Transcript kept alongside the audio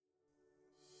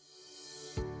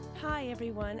Hi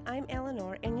everyone, I'm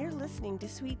Eleanor and you're listening to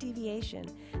Sweet Deviation,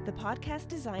 the podcast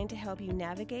designed to help you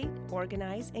navigate,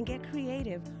 organize, and get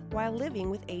creative while living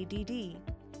with ADD.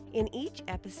 In each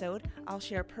episode, I'll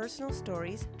share personal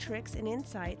stories, tricks, and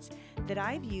insights that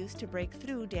I've used to break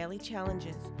through daily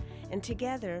challenges. And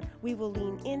together, we will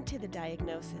lean into the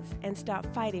diagnosis and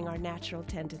stop fighting our natural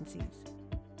tendencies.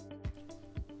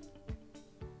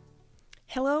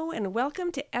 Hello and welcome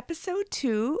to episode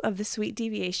 2 of the Sweet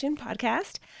Deviation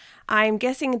podcast. I'm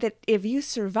guessing that if you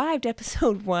survived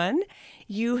episode 1,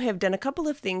 you have done a couple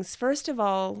of things. First of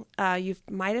all, you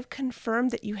might have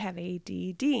confirmed that you have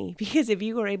ADD, because if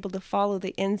you were able to follow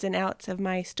the ins and outs of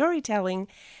my storytelling,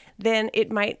 then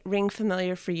it might ring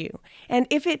familiar for you. And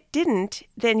if it didn't,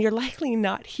 then you're likely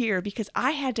not here, because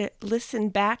I had to listen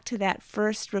back to that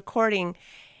first recording,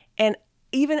 and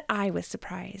even I was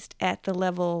surprised at the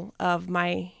level of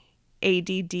my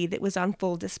ADD that was on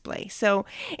full display. So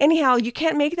anyhow, you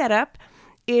can't make that up.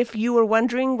 If you were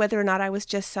wondering whether or not I was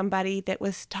just somebody that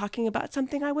was talking about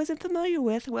something I wasn't familiar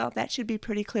with, well, that should be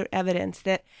pretty clear evidence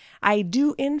that I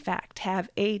do in fact have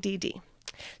ADD.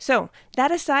 So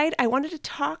that aside, I wanted to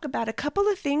talk about a couple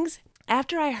of things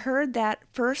after I heard that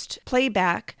first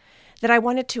playback that I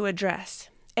wanted to address.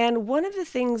 And one of the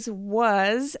things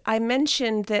was I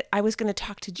mentioned that I was going to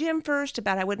talk to Jim first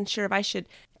about I wasn't sure if I should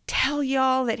tell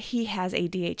y'all that he has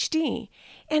ADHD.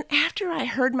 And after I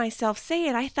heard myself say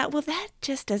it, I thought, well, that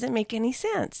just doesn't make any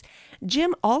sense.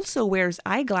 Jim also wears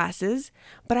eyeglasses,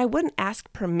 but I wouldn't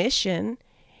ask permission.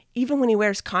 Even when he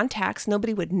wears contacts,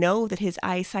 nobody would know that his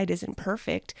eyesight isn't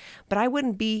perfect, but I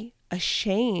wouldn't be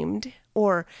ashamed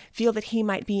or feel that he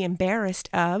might be embarrassed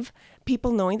of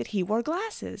people knowing that he wore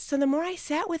glasses. So the more I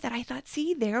sat with it, I thought,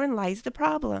 see, therein lies the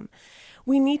problem.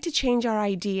 We need to change our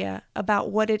idea about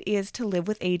what it is to live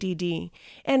with ADD.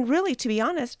 And really, to be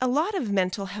honest, a lot of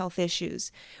mental health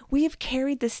issues. We have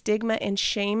carried the stigma and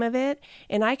shame of it.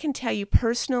 And I can tell you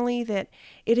personally that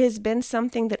it has been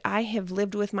something that I have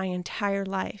lived with my entire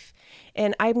life.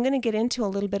 And I'm going to get into a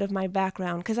little bit of my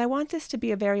background because I want this to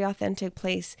be a very authentic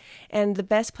place. And the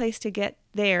best place to get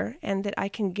there and that I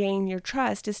can gain your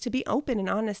trust is to be open and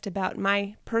honest about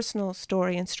my personal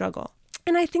story and struggle.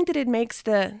 And I think that it makes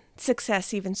the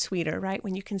success even sweeter, right?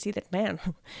 When you can see that, man,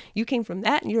 you came from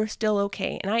that and you're still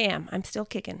okay. And I'm still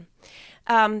kicking.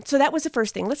 So that was the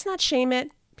first thing. Let's not shame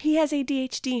it. He has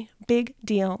ADHD, big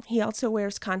deal. He also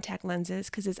wears contact lenses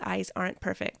because his eyes aren't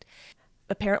perfect.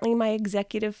 Apparently my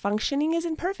executive functioning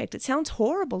isn't perfect. It sounds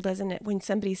horrible, doesn't it, when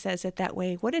somebody says it that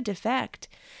way? What a defect.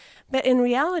 But in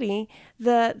reality,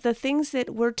 the things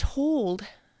that we're told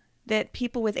that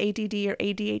people with ADD or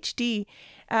ADHD,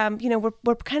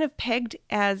 we're kind of pegged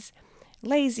as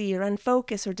lazy or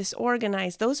unfocused or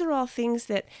disorganized. Those are all things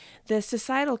that the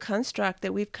societal construct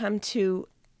that we're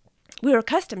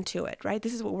accustomed to it, right?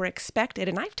 This is what we're expected.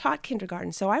 And I've taught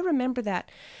kindergarten, so I remember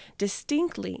that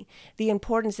distinctly, the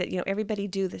importance that, everybody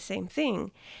do the same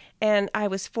thing. And I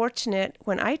was fortunate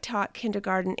when I taught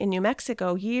kindergarten in New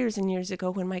Mexico years and years ago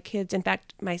when my kids, in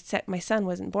fact, my son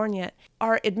wasn't born yet.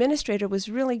 Our administrator was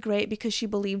really great because she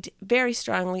believed very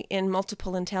strongly in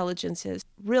multiple intelligences.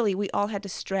 Really, we all had to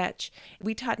stretch.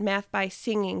 We taught math by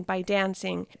singing, by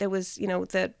dancing. There was,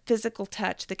 the physical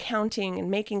touch, the counting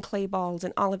and making clay balls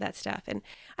and all of that stuff. And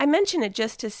I mention it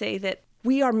just to say that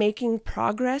we are making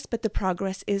progress, but the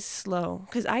progress is slow.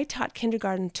 Because I taught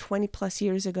kindergarten 20 plus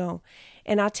years ago.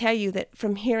 And I'll tell you that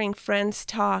from hearing friends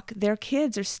talk, their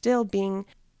kids are still being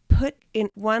put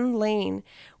in one lane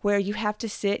where you have to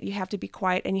sit, you have to be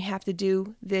quiet, and you have to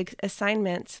do the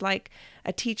assignments like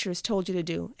a teacher has told you to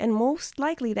do. And most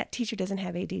likely that teacher doesn't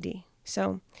have ADD.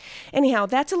 So anyhow,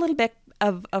 that's a little bit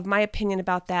of my opinion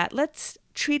about that. Let's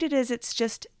treat it as it's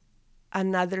just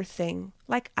another thing,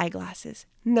 like eyeglasses.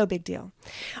 No big deal.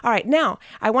 All right, now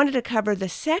I wanted to cover the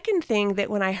second thing that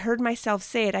when I heard myself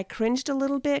say it, I cringed a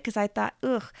little bit because I thought,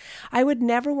 I would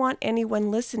never want anyone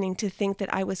listening to think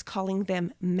that I was calling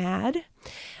them mad.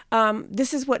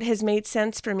 This is what has made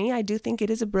sense for me. I do think it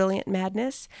is a brilliant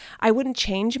madness. I wouldn't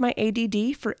change my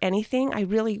ADD for anything. I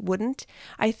really wouldn't.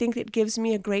 I think it gives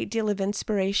me a great deal of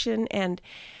inspiration, and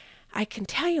I can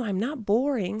tell you I'm not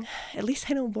boring. At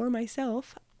least I don't bore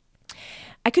myself.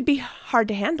 I could be hard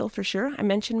to handle for sure. I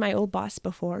mentioned my old boss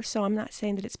before, so I'm not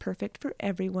saying that it's perfect for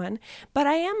everyone, but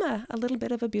I am a little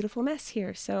bit of a beautiful mess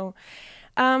here. So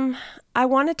I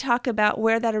want to talk about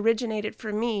where that originated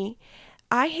for me.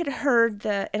 I had heard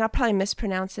and I'll probably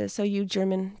mispronounce this, so you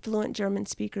fluent German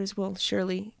speakers will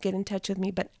surely get in touch with me,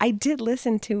 but I did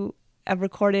listen to a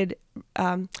recorded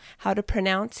how to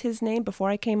pronounce his name before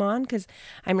I came on because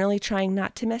I'm really trying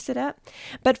not to mess it up.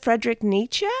 But Friedrich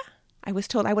Nietzsche, I was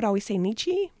told I would always say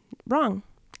Nietzsche. Wrong.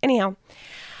 Anyhow,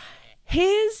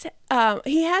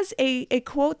 He has a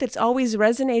quote that's always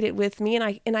resonated with me,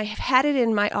 and I have had it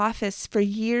in my office for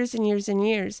years and years and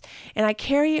years, and I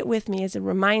carry it with me as a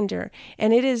reminder,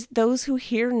 and it is, "Those who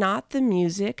hear not the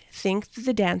music think that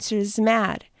the dancer is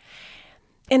mad."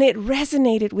 And it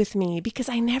resonated with me because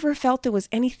I never felt there was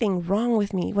anything wrong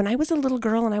with me. When I was a little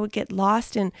girl and I would get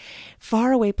lost in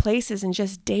faraway places and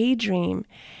just daydream,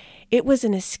 it was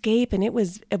an escape, and it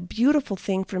was a beautiful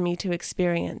thing for me to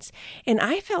experience. And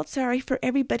I felt sorry for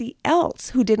everybody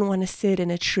else who didn't want to sit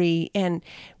in a tree and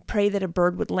pray that a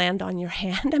bird would land on your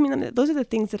hand. I mean, those are the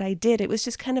things that I did. It was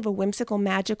just kind of a whimsical,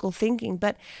 magical thinking.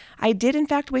 But I did, in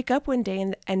fact, wake up one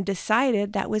day and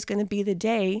decided that was going to be the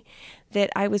day that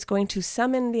I was going to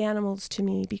summon the animals to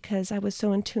me because I was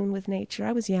so in tune with nature.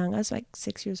 I was young. I was like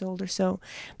 6 years old or so.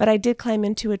 But I did climb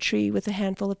into a tree with a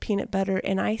handful of peanut butter,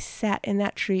 and I sat in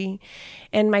that tree.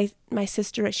 And my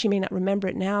sister, she may not remember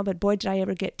it now, but boy, did I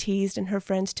ever get teased, and her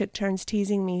friends took turns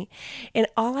teasing me. And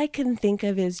all I can think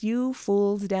of is, you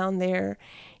fools down there,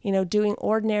 doing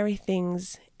ordinary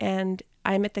things, and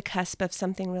I'm at the cusp of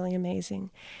something really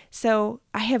amazing. So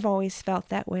I have always felt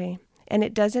that way. And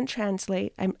it doesn't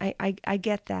translate. I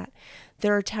get that.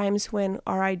 There are times when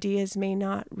our ideas may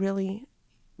not really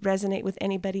resonate with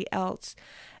anybody else.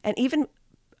 And even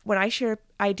when I share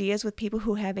ideas with people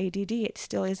who have ADD, it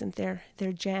still isn't their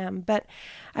jam. But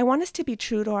I want us to be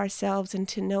true to ourselves and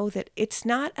to know that it's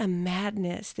not a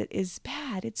madness that is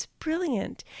bad. It's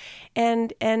brilliant.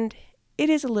 And it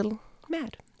is a little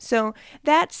mad. So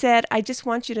that said, I just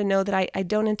want you to know that I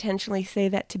don't intentionally say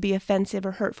that to be offensive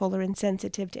or hurtful or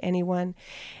insensitive to anyone.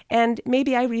 And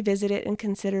maybe I revisit it and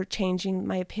consider changing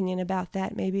my opinion about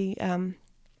that. Maybe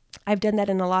I've done that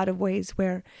in a lot of ways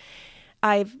where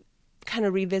I've kind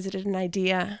of revisited an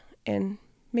idea and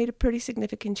made a pretty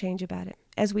significant change about it,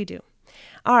 as we do.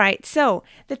 All right, so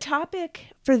the topic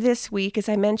for this week, as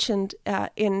I mentioned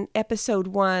in episode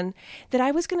 1, that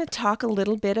I was going to talk a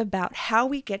little bit about how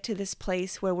we get to this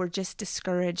place where we're just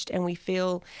discouraged and we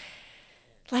feel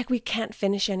like we can't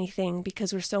finish anything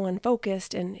because we're so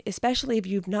unfocused. And especially if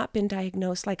you've not been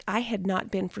diagnosed, like I had not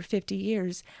been for 50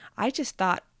 years, I just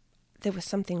thought there was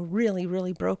something really,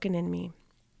 really broken in me.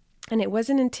 And it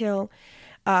wasn't until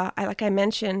like I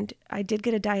mentioned, I did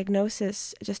get a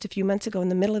diagnosis just a few months ago in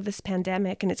the middle of this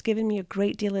pandemic, and it's given me a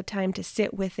great deal of time to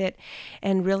sit with it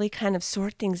and really kind of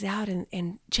sort things out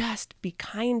and just be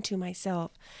kind to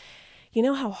myself. You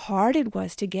know how hard it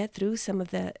was to get through some of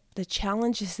the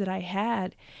challenges that I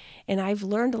had, and I've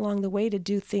learned along the way to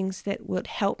do things that would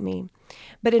help me.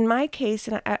 But in my case,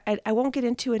 and I won't get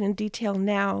into it in detail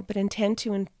now, but intend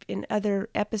to in other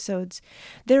episodes,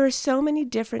 there are so many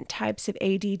different types of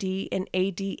ADD and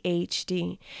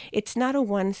ADHD. It's not a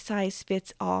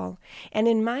one-size-fits-all. And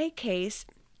in my case,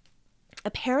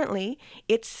 apparently,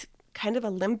 it's kind of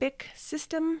a limbic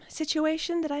system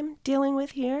situation that I'm dealing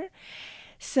with here.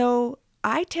 So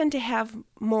I tend to have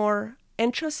more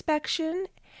introspection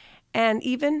and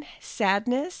even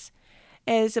sadness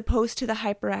as opposed to the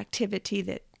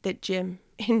hyperactivity that Jim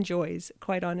enjoys,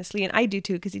 quite honestly. And I do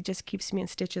too, because he just keeps me in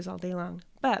stitches all day long.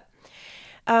 But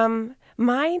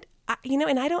mine,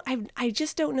 and I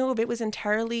just don't know if it was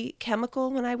entirely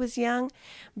chemical when I was young,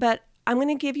 but I'm going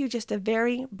to give you just a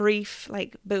very brief,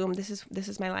 like, boom, this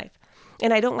is my life.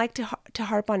 And I don't like to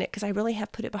harp on it because I really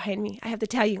have put it behind me. I have to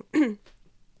tell you,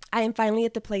 I am finally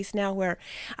at the place now where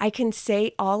I can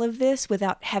say all of this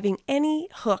without having any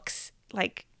hooks,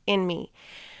 like, in me.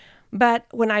 But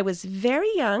when I was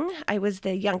very young, I was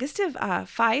the youngest of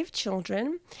 5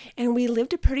 children, and we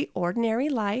lived a pretty ordinary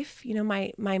life. You know,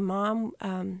 my mom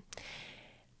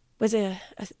was a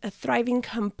thriving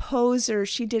composer.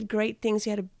 She did great things.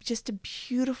 She had just a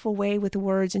beautiful way with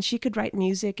words, and she could write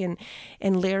music and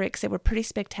lyrics that were pretty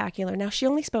spectacular. Now, she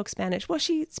only spoke Spanish. Well,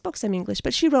 she spoke some English,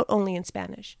 but she wrote only in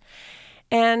Spanish.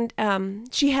 And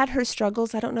she had her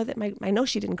struggles. I don't know that I know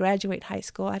she didn't graduate high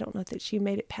school. I don't know that she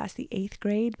made it past the 8th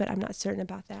grade, but I'm not certain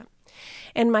about that.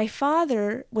 And my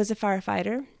father was a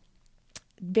firefighter,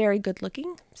 very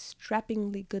good-looking,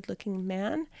 strappingly good-looking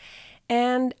man.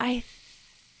 And I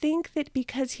think that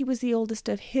because he was the oldest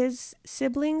of his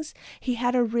siblings, he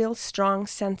had a real strong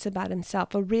sense about himself.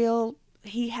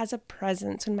 He has a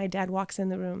presence when my dad walks in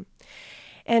the room.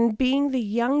 And being the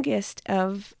youngest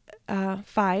of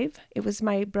 5, it was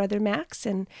my brother Max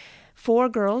and 4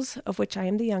 girls, of which I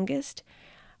am the youngest.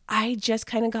 I just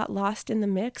kind of got lost in the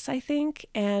mix, I think,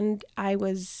 and I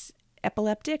was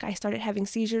epileptic. I started having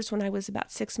seizures when I was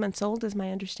about 6 months old, is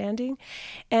my understanding.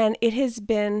 And it has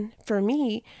been, for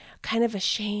me, kind of a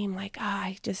shame, like,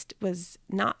 I just was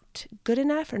not good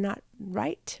enough or not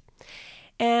right.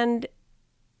 And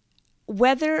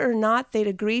whether or not they'd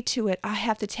agree to it, I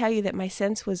have to tell you that my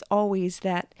sense was always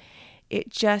that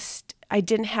I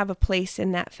didn't have a place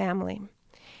in that family.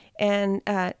 And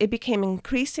it became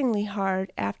increasingly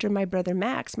hard after my brother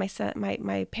Max,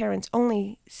 my parents'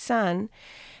 only son,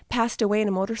 passed away in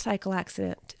a motorcycle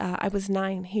accident. I was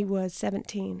 9, he was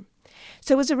 17.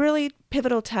 So it was a really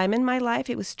pivotal time in my life.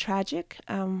 It was tragic.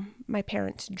 My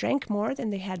parents drank more than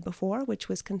they had before, which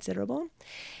was considerable.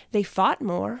 They fought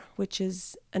more, which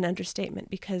is an understatement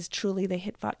because truly they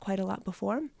had fought quite a lot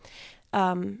before.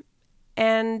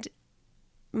 And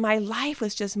my life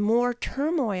was just more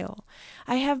turmoil.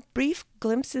 I have brief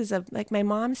glimpses of like my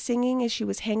mom singing as she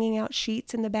was hanging out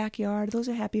sheets in the backyard. Those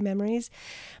are happy memories,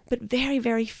 but very,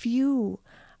 very few.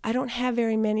 I don't have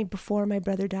very many before my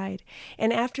brother died.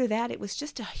 And after that, it was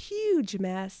just a huge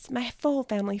mess. My full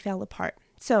family fell apart.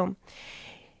 So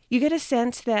you get a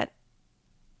sense that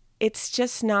it's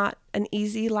just not an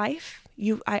easy life.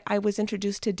 I was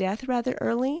introduced to death rather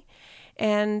early.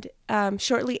 And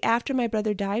shortly after my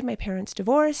brother died, my parents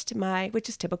divorced, which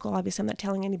is typical. Obviously, I'm not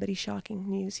telling anybody shocking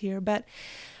news here. But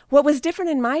what was different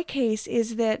in my case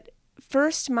is that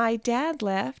first my dad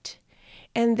left,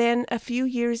 and then a few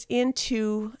years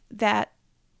into that,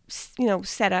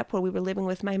 setup where we were living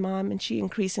with my mom, and she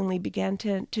increasingly began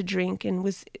to drink and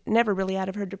was never really out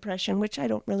of her depression, which I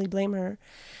don't really blame her.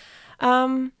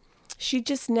 She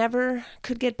just never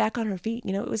could get back on her feet.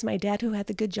 It was my dad who had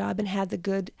the good job and had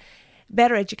the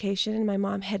better education, and my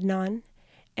mom had none.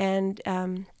 And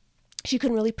she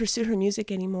couldn't really pursue her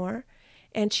music anymore,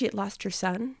 and she had lost her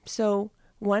son. So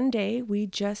one day we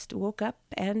just woke up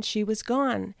and she was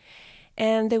gone.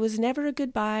 And there was never a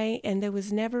goodbye, and there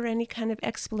was never any kind of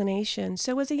explanation.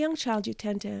 So as a young child, you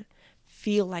tend to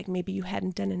feel like maybe you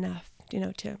hadn't done enough,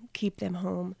 to keep them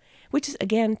home, which is,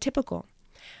 again, typical.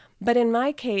 But in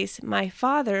my case, my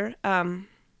father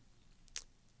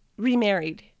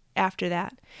remarried after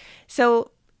that.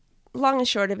 So long and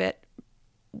short of it,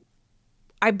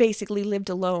 I basically lived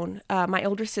alone. My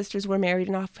older sisters were married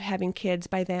and off having kids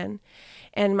by then.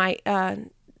 And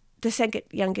the second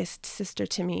youngest sister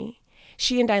to me,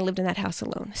 she and I lived in that house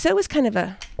alone. So it was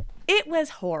it was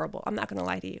horrible. I'm not going to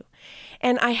lie to you.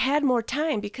 And I had more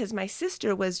time because my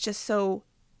sister was just so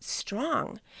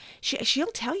strong. She'll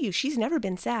tell you she's never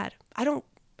been sad. I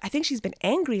think she's been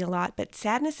angry a lot, but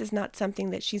sadness is not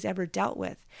something that she's ever dealt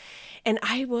with. And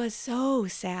I was so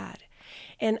sad.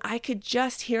 And I could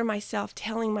just hear myself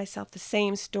telling myself the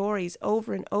same stories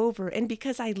over and over. And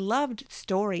because I loved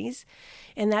stories,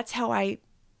 and that's how I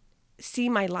see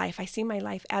my life. I see my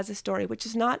life as a story, which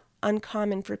is not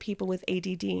uncommon for people with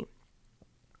ADD.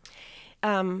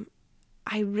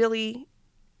 I really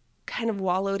kind of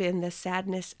wallowed in the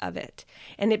sadness of it,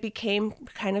 and it became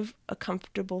kind of a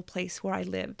comfortable place where I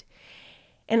lived.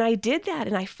 And I did that,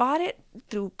 and I fought it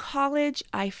through college.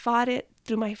 I fought it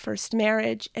through my first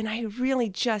marriage, and I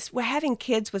really having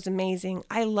kids was amazing.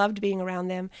 I loved being around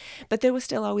them, but there was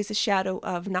still always a shadow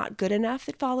of not good enough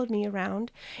that followed me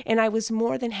around, and I was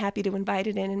more than happy to invite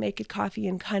it in and make it coffee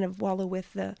and kind of wallow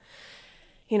with the,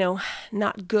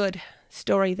 not good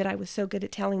story that I was so good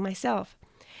at telling myself.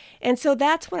 And so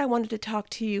that's what I wanted to talk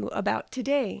to you about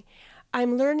today.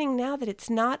 I'm learning now that it's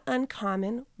not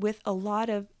uncommon with a lot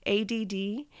of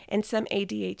ADD and some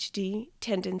ADHD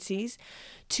tendencies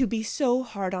to be so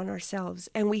hard on ourselves,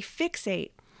 and we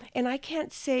fixate. And I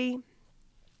can't say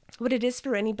what it is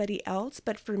for anybody else,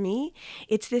 but for me,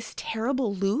 it's this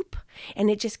terrible loop, and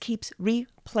it just keeps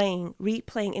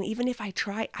replaying. And even if I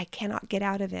try, I cannot get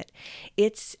out of it.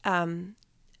 It's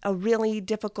a really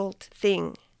difficult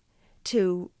thing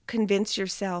to convince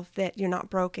yourself that you're not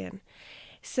broken.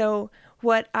 So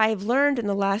what I've learned in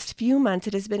the last few months,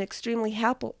 it has been extremely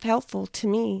helpful to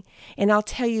me. And I'll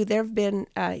tell you, there have been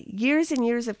years and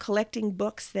years of collecting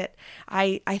books that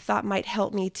I thought might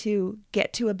help me to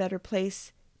get to a better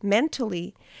place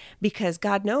mentally, because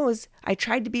God knows I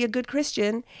tried to be a good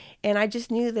Christian, and I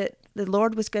just knew that the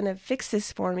Lord was going to fix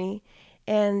this for me.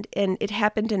 And it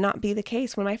happened to not be the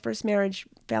case. When my first marriage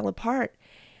fell apart,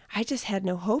 I just had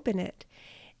no hope in it.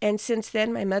 And since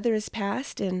then, my mother has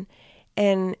passed, and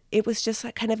it was just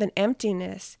like kind of an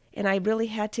emptiness. And I really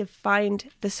had to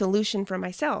find the solution for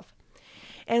myself.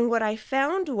 And what I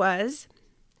found was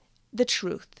the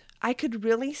truth. I could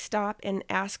really stop and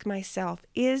ask myself,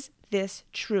 is this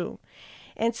true?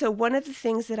 And so one of the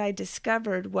things that I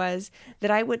discovered was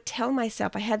that I would tell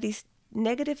myself, I had these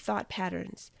negative thought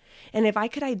patterns, and if I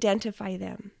could identify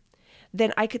them,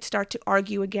 then I could start to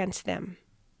argue against them.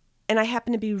 And I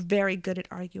happen to be very good at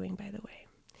arguing, by the way.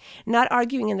 Not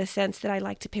arguing in the sense that I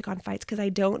like to pick on fights, because I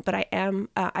don't, but I am.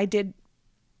 I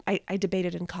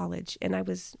debated in college, and I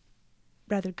was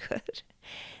rather good.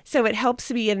 So it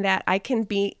helps me in that I can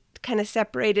be kind of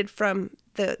separated from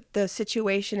the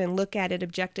situation and look at it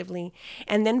objectively,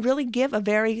 and then really give a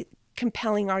very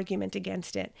compelling argument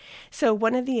against it. So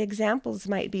one of the examples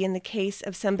might be in the case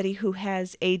of somebody who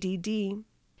has ADD.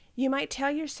 You might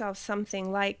tell yourself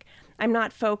something like, I'm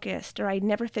not focused, or I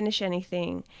never finish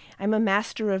anything. I'm a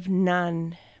master of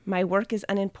none. My work is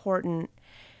unimportant.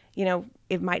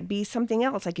 It might be something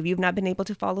else, like if you've not been able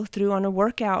to follow through on a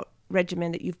workout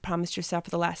regimen that you've promised yourself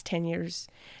for the last 10 years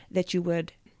that you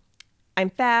would. I'm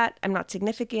fat. I'm not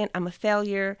significant. I'm a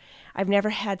failure. I've never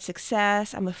had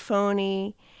success. I'm a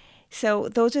phony. So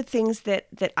those are things that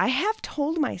I have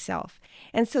told myself.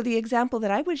 And so the example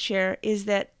that I would share is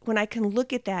that when I can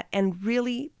look at that and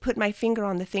really put my finger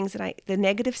on the things the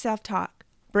negative self-talk,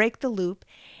 break the loop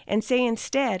and say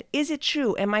instead, is it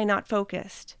true? Am I not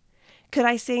focused? Could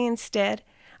I say instead,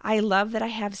 I love that I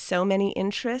have so many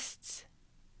interests?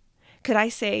 Could I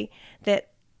say that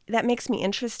makes me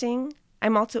interesting?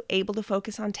 I'm also able to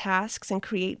focus on tasks and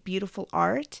create beautiful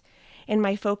art, and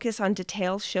my focus on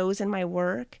detail shows in my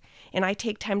work, and I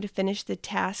take time to finish the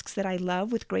tasks that I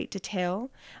love with great detail.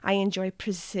 I enjoy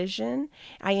precision.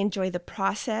 I enjoy the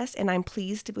process, and I'm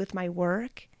pleased with my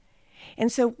work.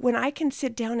 And so when I can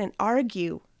sit down and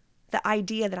argue the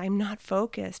idea that I'm not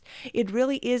focused, it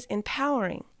really is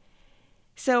empowering.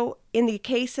 So in the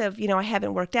case of, I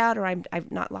haven't worked out or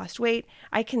I've not lost weight,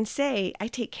 I can say I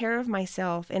take care of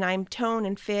myself and I'm toned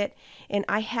and fit, and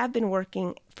I have been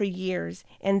working for years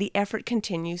and the effort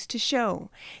continues to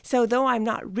show. So though I'm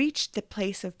not reached the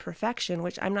place of perfection,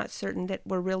 which I'm not certain that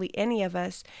we're really any of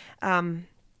us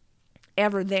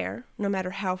ever there, no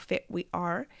matter how fit we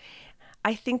are,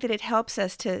 I think that it helps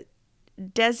us to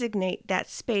designate that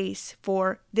space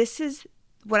for this is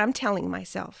what I'm telling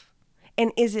myself.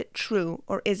 And is it true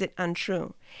or is it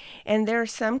untrue? And there are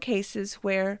some cases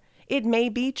where it may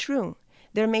be true.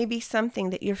 There may be something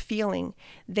that you're feeling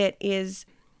that is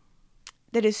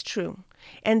true.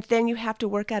 And then you have to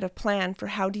work out a plan for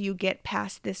how do you get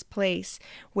past this place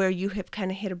where you have kind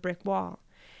of hit a brick wall.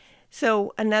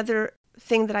 So another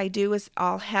thing that I do is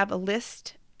I'll have a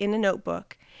list in a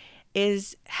notebook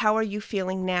is how are you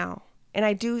feeling now? And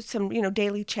I do some,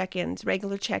 daily check-ins,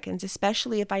 regular check-ins,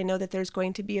 especially if I know that there's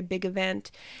going to be a big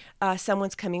event,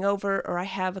 someone's coming over, or I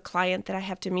have a client that I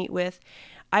have to meet with.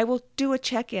 I will do a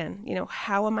check-in.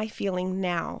 How am I feeling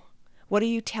now? What are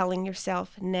you telling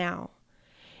yourself now?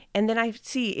 And then I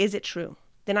see, is it true?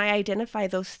 Then I identify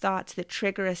those thoughts that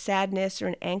trigger a sadness or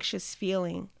an anxious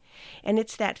feeling. And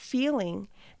it's that feeling,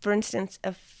 for instance,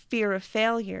 of fear of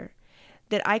failure,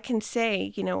 that I can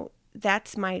say,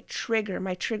 that's my trigger.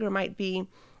 My trigger might be,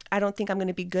 I don't think I'm going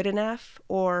to be good enough,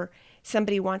 or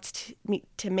somebody wants me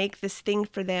to make this thing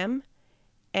for them,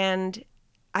 and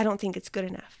I don't think it's good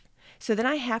enough. So then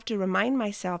I have to remind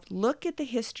myself, look at the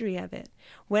history of it.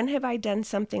 When have I done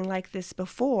something like this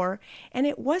before, and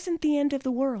it wasn't the end of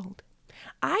the world?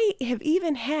 I have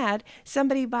even had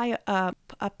somebody buy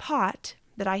a pot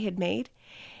that I had made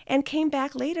and came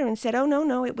back later and said, oh,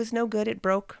 no, it was no good. It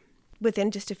broke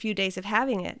within just a few days of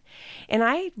having it. And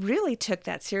I really took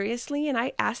that seriously. And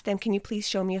I asked them, can you please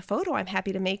show me a photo? I'm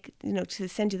happy to to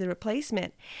send you the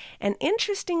replacement. And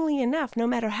interestingly enough, no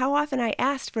matter how often I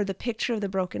asked for the picture of the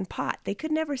broken pot, they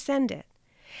could never send it.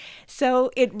 So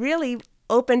it really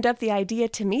opened up the idea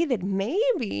to me that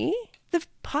maybe the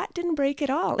pot didn't break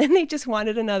at all and they just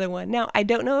wanted another one. Now, I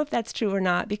don't know if that's true or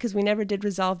not because we never did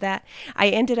resolve that. I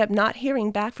ended up not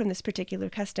hearing back from this particular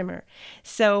customer.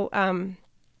 So,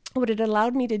 what it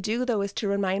allowed me to do, though, is to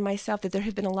remind myself that there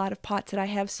have been a lot of pots that I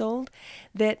have sold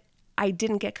that I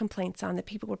didn't get complaints on, that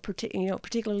people were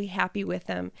particularly happy with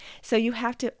them. So you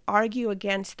have to argue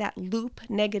against that loop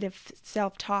negative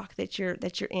self-talk that you're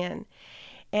in.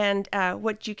 And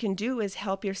what you can do is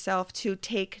help yourself to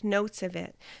take notes of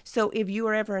it. So if you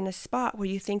are ever in a spot where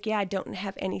you think, I don't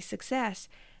have any success,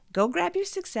 go grab your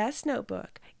success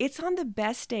notebook. It's on the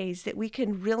best days that we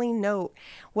can really note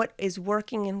what is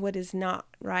working and what is not,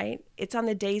 right? It's on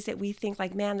the days that we think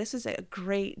like, man, this was a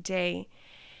great day.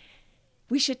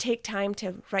 We should take time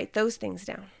to write those things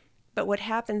down. But what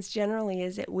happens generally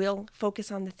is that we'll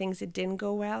focus on the things that didn't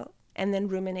go well and then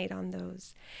ruminate on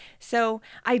those. So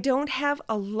I don't have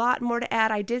a lot more to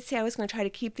add. I did say I was going to try to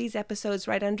keep these episodes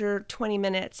right under 20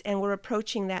 minutes, and we're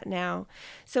approaching that now.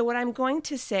 So what I'm going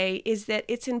to say is that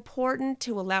it's important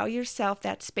to allow yourself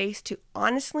that space to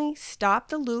honestly stop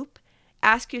the loop,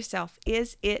 ask yourself,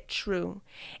 is it true?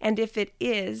 And if it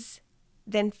is,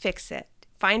 then fix it.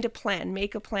 Find a plan,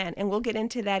 make a plan, and we'll get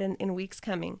into that in weeks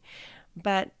coming.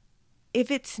 But if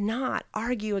it's not,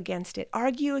 argue against it.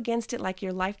 Argue against it like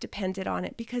your life depended on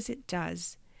it, because it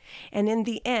does. And in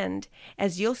the end,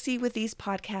 as you'll see with these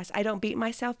podcasts, I don't beat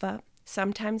myself up.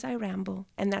 Sometimes I ramble,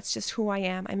 and that's just who I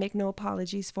am. I make no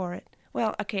apologies for it.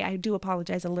 Well, okay, I do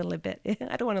apologize a little bit.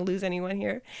 I don't want to lose anyone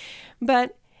here.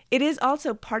 But it is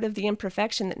also part of the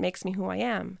imperfection that makes me who I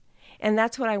am. And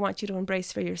that's what I want you to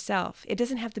embrace for yourself. It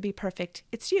doesn't have to be perfect.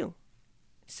 It's you.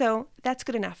 So that's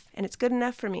good enough, and it's good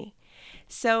enough for me.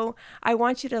 So I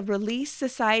want you to release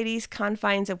society's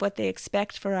confines of what they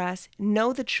expect for us.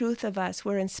 Know the truth of us.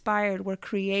 We're inspired. We're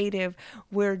creative.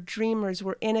 We're dreamers.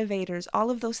 We're innovators.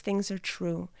 All of those things are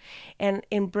true. And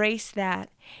embrace that.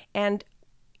 And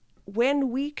when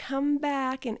we come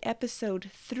back in episode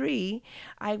 3,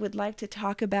 I would like to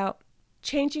talk about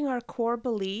changing our core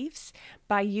beliefs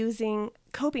by using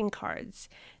coping cards.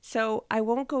 So I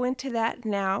won't go into that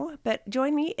now, but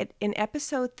join me in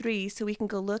episode 3 so we can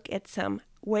go look at some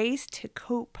ways to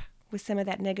cope with some of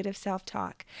that negative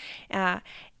self-talk.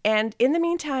 And in the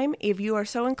meantime, if you are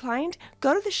so inclined,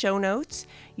 go to the show notes.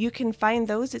 You can find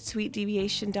those at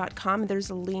sweetdeviation.com.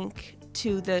 There's a link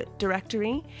to the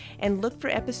directory, and look for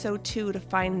episode 2 to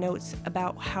find notes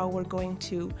about how we're going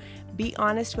to be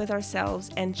honest with ourselves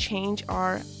and change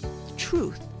our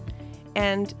truth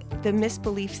and the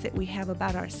misbeliefs that we have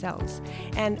about ourselves.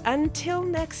 And until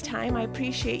next time, I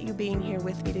appreciate you being here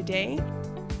with me today.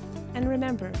 And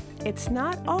remember, it's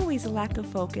not always a lack of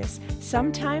focus.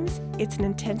 Sometimes it's an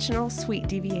intentional sweet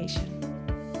deviation.